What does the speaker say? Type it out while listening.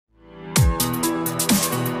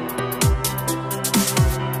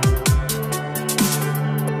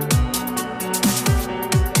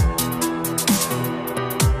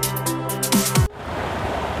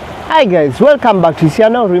Hi guys, welcome back to this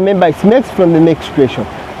channel. Remember, it's Mex from the Mexcreation,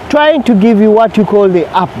 trying to give you what you call the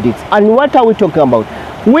updates. And what are we talking about?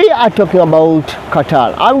 We are talking about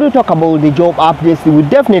Qatar. I'm going to talk about the job updates. We will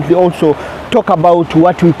definitely also talk about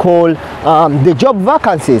what we call the job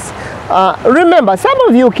vacancies. Remember, some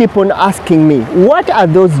of you keep on asking me, what are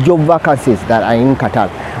those job vacancies that are in Qatar?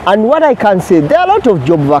 And what I can say, there are a lot of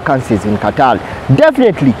job vacancies in Qatar,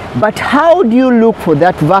 definitely. But how do you look for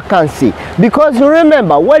that vacancy? Because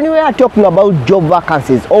remember, when we are talking about job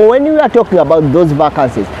vacancies, or when we are talking about those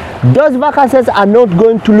vacancies are not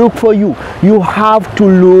going to look for you. You have to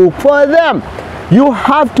look for them. You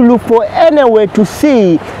have to look for any way to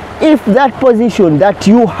see if that position that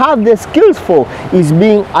you have the skills for is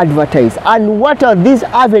being advertised. And what are these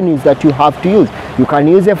avenues that you have to use? You can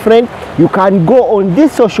use a friend. You can go on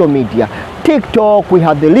this social media. TikTok, we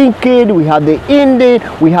have the LinkedIn, we have the Indeed,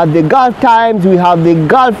 we have the Gulf Times, we have the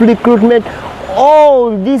Gulf Recruitment.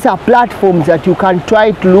 All these are platforms that you can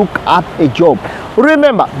try to look up a job.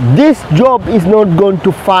 Remember, this job is not going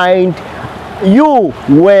to find you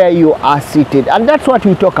where you are seated, and that's what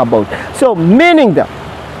we talk about. So meaning that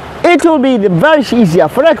it will be very easier.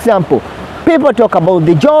 For example, people talk about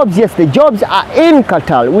the jobs. Yes, the jobs are in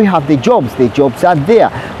Qatar. We have the jobs are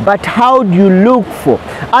there. But how do you look for?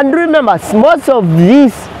 And remember, most of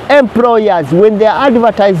these employers, when they are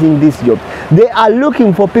advertising this job, they are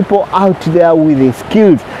looking for people out there with the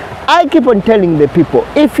skills. I keep on telling the people,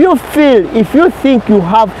 if you think you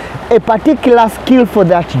have a particular skill for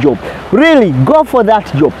that job, really go for that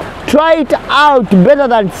job. Try it out better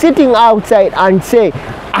than sitting outside and say,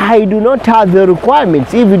 I do not have the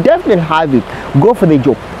requirements. If you definitely have it, go for the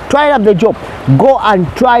job. Try out the job. Go and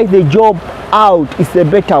try the job out. It's the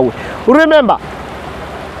better way. Remember,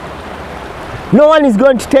 no one is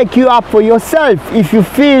going to take you up for yourself. If you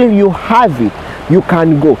feel you have it, you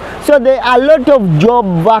can go. So there are a lot of job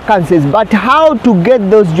vacancies, but how to get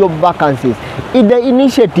those job vacancies? In the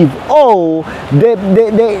initiative,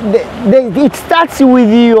 it starts with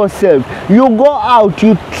you yourself. You go out,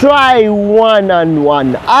 you try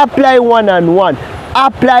one-on-one, apply one-on-one,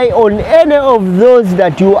 apply on any of those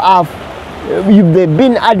that you have. They've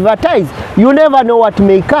been advertised. You never know what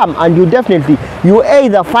may come, and you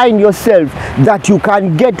either find yourself that you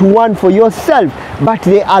can get one for yourself. But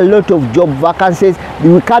there are a lot of job vacancies.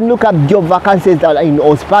 We can look at job vacancies that are in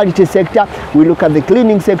hospitality sector. We look at the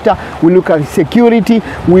cleaning sector. We look at security.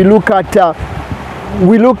 We look at other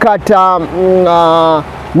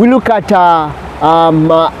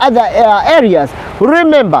areas.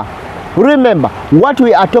 Remember, what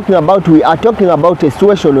we are talking about a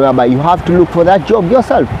situation whereby you have to look for that job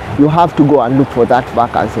yourself. You have to go and look for that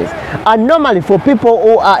vacancies. And normally for people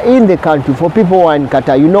who are in the country, for people who are in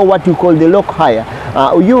Qatar, you know what you call the local hire.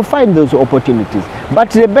 You find those opportunities.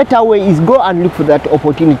 But the better way is go and look for that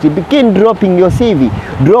opportunity. Begin dropping your CV.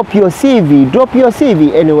 Drop your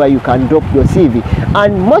CV anywhere you can drop your CV.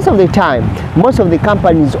 And most of the time, most of the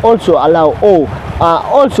companies also allow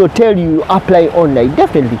also tell you apply online.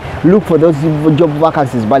 Definitely look for those job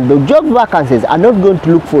vacancies, but the job vacancies are not going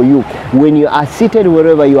to look for you when you are seated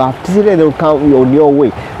wherever you have to sit. They'll come on your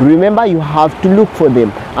way. Remember, you have to look for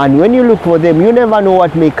them, and when you look for them, you never know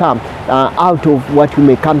what may come out of what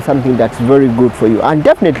may come, something that's very good for you. And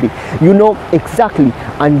definitely you know exactly,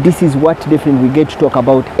 and this is what definitely we get to talk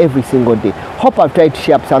about every single day. Hope I've tried to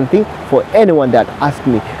share up something for anyone that asks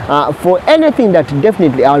me for anything that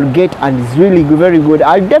definitely I'll get and is really very good.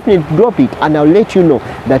 I'll definitely drop it and I'll let you know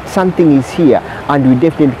that something is here and we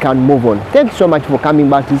definitely can move on. Thank you so much for coming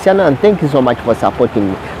back to the channel, and thank you so much for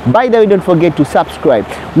supporting me. By the way, don't forget to subscribe.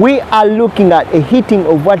 We are looking at a hitting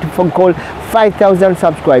of what we call 5,000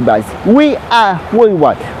 subscribers. We are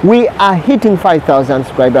hitting 5,000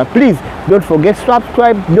 subscribers. Please don't forget to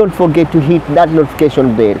subscribe. Don't forget to hit that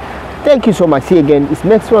notification bell. Thank you so much. See you again. It's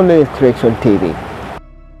Mex from Mexcreationtv.